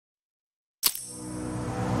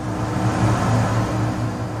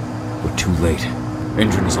too late.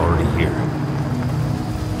 Engine is already here.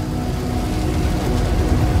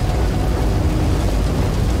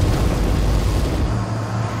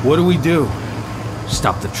 What do we do?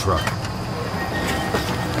 Stop the truck.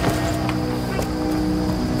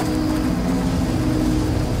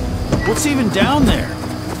 What's even down there?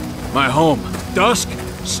 My home. Dusk,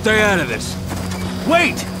 stay out of this.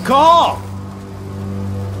 Wait! Call!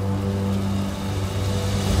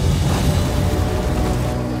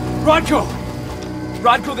 Rodko!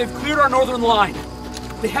 Rodko, they've cleared our northern line.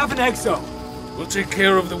 They have an exo. We'll take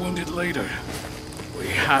care of the wounded later. We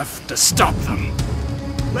have to stop them.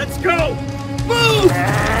 Let's go! Move!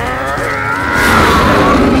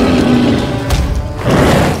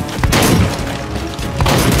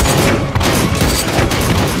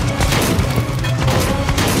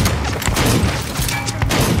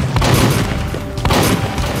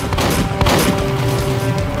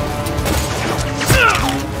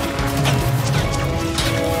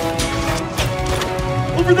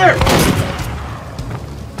 Over there!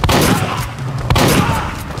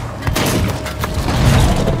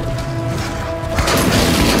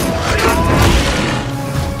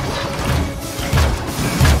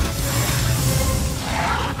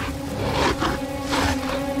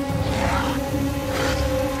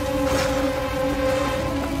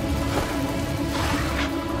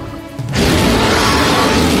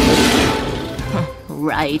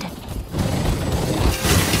 Right.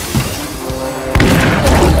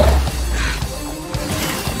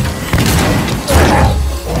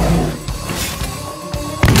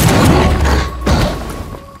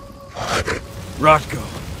 Rodko.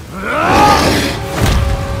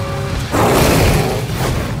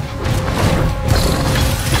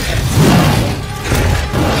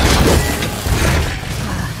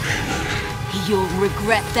 You'll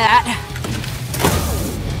regret that.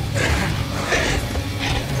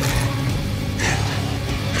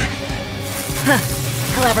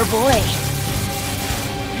 Clever boy.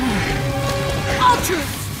 All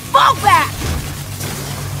troops, fall back!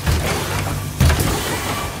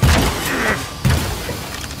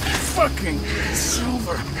 Fucking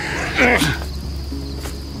Silver.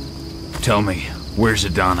 Tell me, where's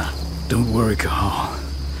Adana? Don't worry, Cahal.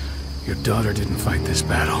 Your daughter didn't fight this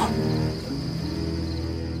battle.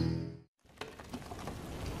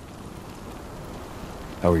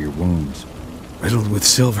 How are your wounds? Riddled with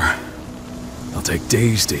silver. They'll take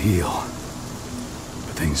days to heal.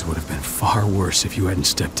 But things would have been far worse if you hadn't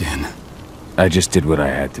stepped in. I just did what I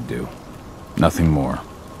had to do. Nothing more.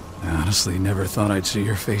 I honestly never thought I'd see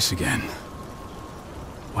your face again.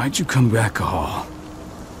 Why'd you come back, Cahal?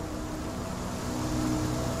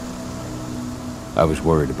 I was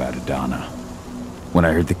worried about Adana. When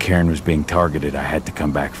I heard the cairn was being targeted, I had to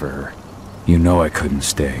come back for her. You know I couldn't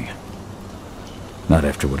stay. Not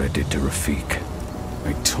after what I did to Rafik.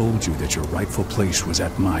 I told you that your rightful place was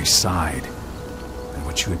at my side. And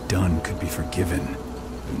what you had done could be forgiven.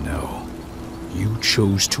 But no. You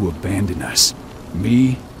chose to abandon us.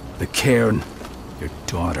 Me, the cairn, your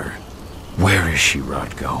daughter. Where is she,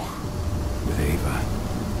 Rodko? With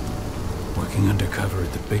Ava. Working undercover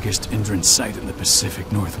at the biggest Indran site in the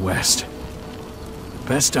Pacific Northwest. The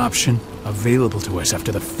best option available to us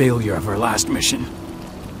after the failure of our last mission.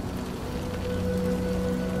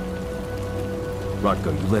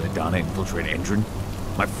 Rodko, you let Adana infiltrate Indran?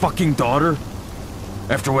 My fucking daughter?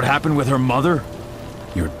 After what happened with her mother?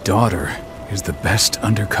 Your daughter is the best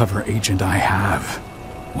undercover agent I have.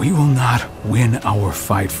 We will not win our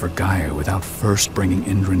fight for Gaia without first bringing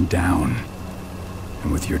Indran down.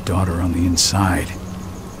 And with your daughter on the inside,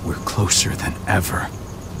 we're closer than ever.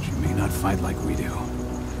 She may not fight like we do,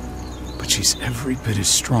 but she's every bit as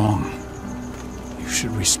strong. You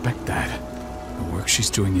should respect that. The work she's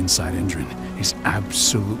doing inside Indran is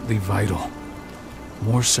absolutely vital.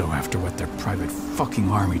 More so after what their private fucking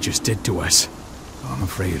army just did to us. I'm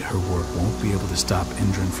afraid her work won't be able to stop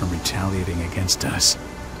Indran from retaliating against us.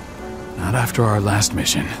 Not after our last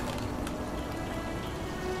mission.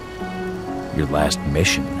 Your last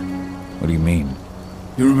mission? What do you mean?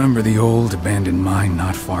 You remember the old abandoned mine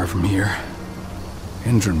not far from here?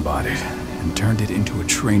 Indran bought it and turned it into a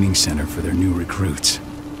training center for their new recruits.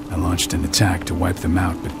 I launched an attack to wipe them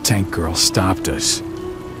out, but Tank Girl stopped us.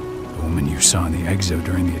 The woman you saw in the exo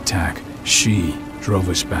during the attack, she drove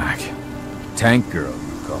us back. Tank Girl,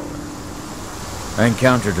 you call her. I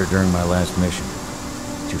encountered her during my last mission.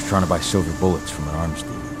 She was trying to buy silver bullets from an arms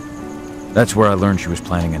dealer. That's where I learned she was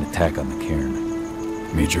planning an attack on the cairn.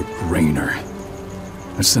 Major Grainer.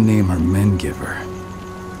 That's the name her men give her.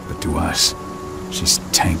 But to us, she's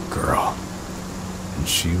Tank Girl. And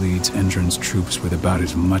she leads Indran's troops with about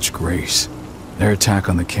as much grace Their attack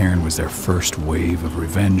on the cairn was their first wave of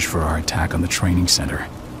revenge for our attack on the training center.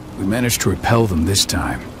 We managed to repel them this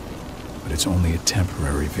time, but it's only a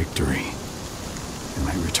temporary victory. They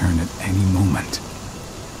might return at any moment,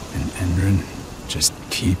 and Endron just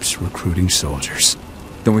keeps recruiting soldiers.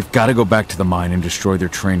 Then we've got to go back to the mine and destroy their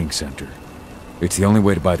training center. It's the only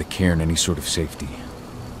way to buy the cairn any sort of safety,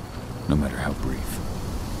 no matter how brief.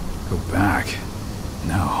 Go back?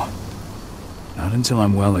 No. Not until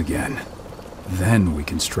I'm well again. Then we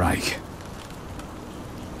can strike.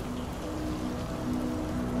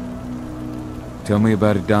 Tell me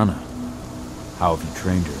about Idana. How have you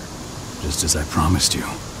trained her? Just as I promised you.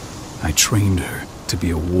 I trained her to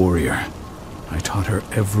be a warrior. I taught her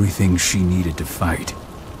everything she needed to fight,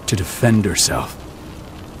 to defend herself,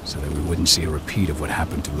 so that we wouldn't see a repeat of what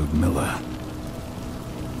happened to Ludmilla.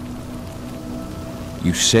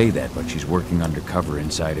 You say that, but she's working undercover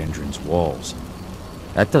inside Endron's walls.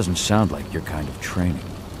 That doesn't sound like your kind of training.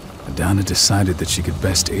 Idana decided that she could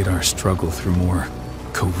best aid our struggle through more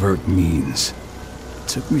covert means. It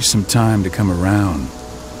took me some time to come around,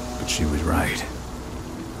 but she was right.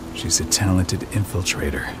 She's a talented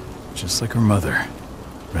infiltrator, just like her mother.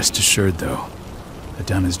 Rest assured, though,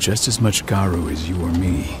 Idana's just as much Garou as you or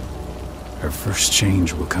me. Her first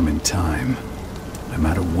change will come in time, no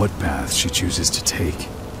matter what path she chooses to take.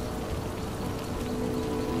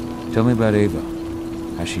 Tell me about Ava.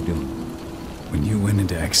 How's she doing? When you went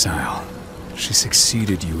into exile, she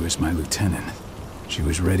succeeded you as my lieutenant. She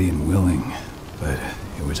was ready and willing, but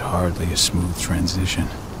it was hardly a smooth transition.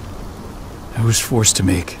 I was forced to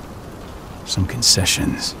make some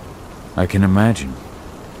concessions. I can imagine.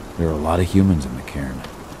 There are a lot of humans in the cairn.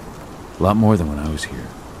 A lot more than when I was here.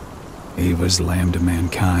 Ava's lamb to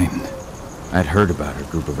mankind. I'd heard about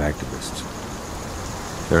her group of activists.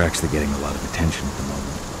 They're actually getting a lot of attention at the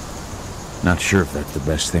moment. Not sure if that's the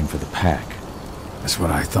best thing for the pack. That's what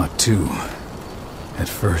I thought too. At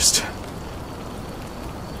first.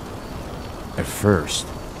 At first?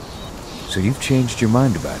 So you've changed your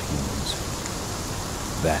mind about humans?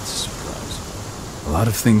 That's a surprise. A lot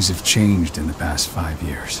of things have changed in the past 5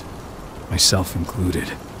 years. Myself included.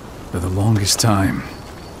 For the longest time,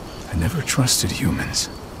 I never trusted humans.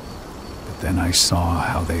 But then I saw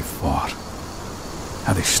how they fought.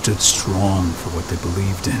 How they stood strong for what they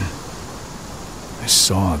believed in. I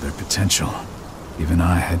saw their potential. Even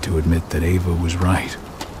I had to admit that Ava was right.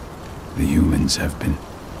 The humans have been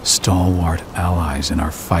stalwart allies in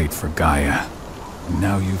our fight for Gaia. And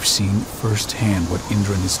now you've seen firsthand what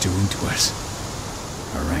Endron is doing to us.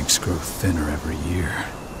 Our ranks grow thinner every year.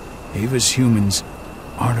 Ava's humans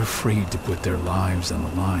aren't afraid to put their lives on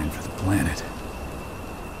the line for the planet.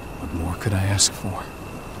 What more could I ask for?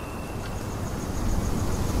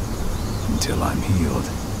 Until I'm healed,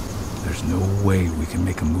 there's no way we can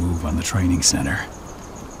make a move on the training center.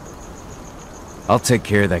 I'll take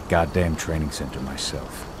care of that goddamn training center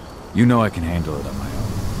myself. You know I can handle it on my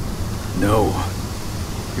own. No.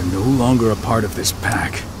 You're no longer a part of this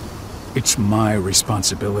pack. It's my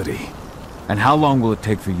responsibility. And how long will it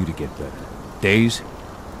take for you to get better? Days?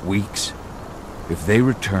 Weeks? If they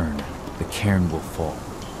return, the cairn will fall.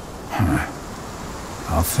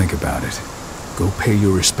 I'll think about it. Go pay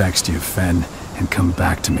your respects to your Fen and come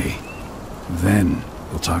back to me. Then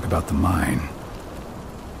we'll talk about the mine.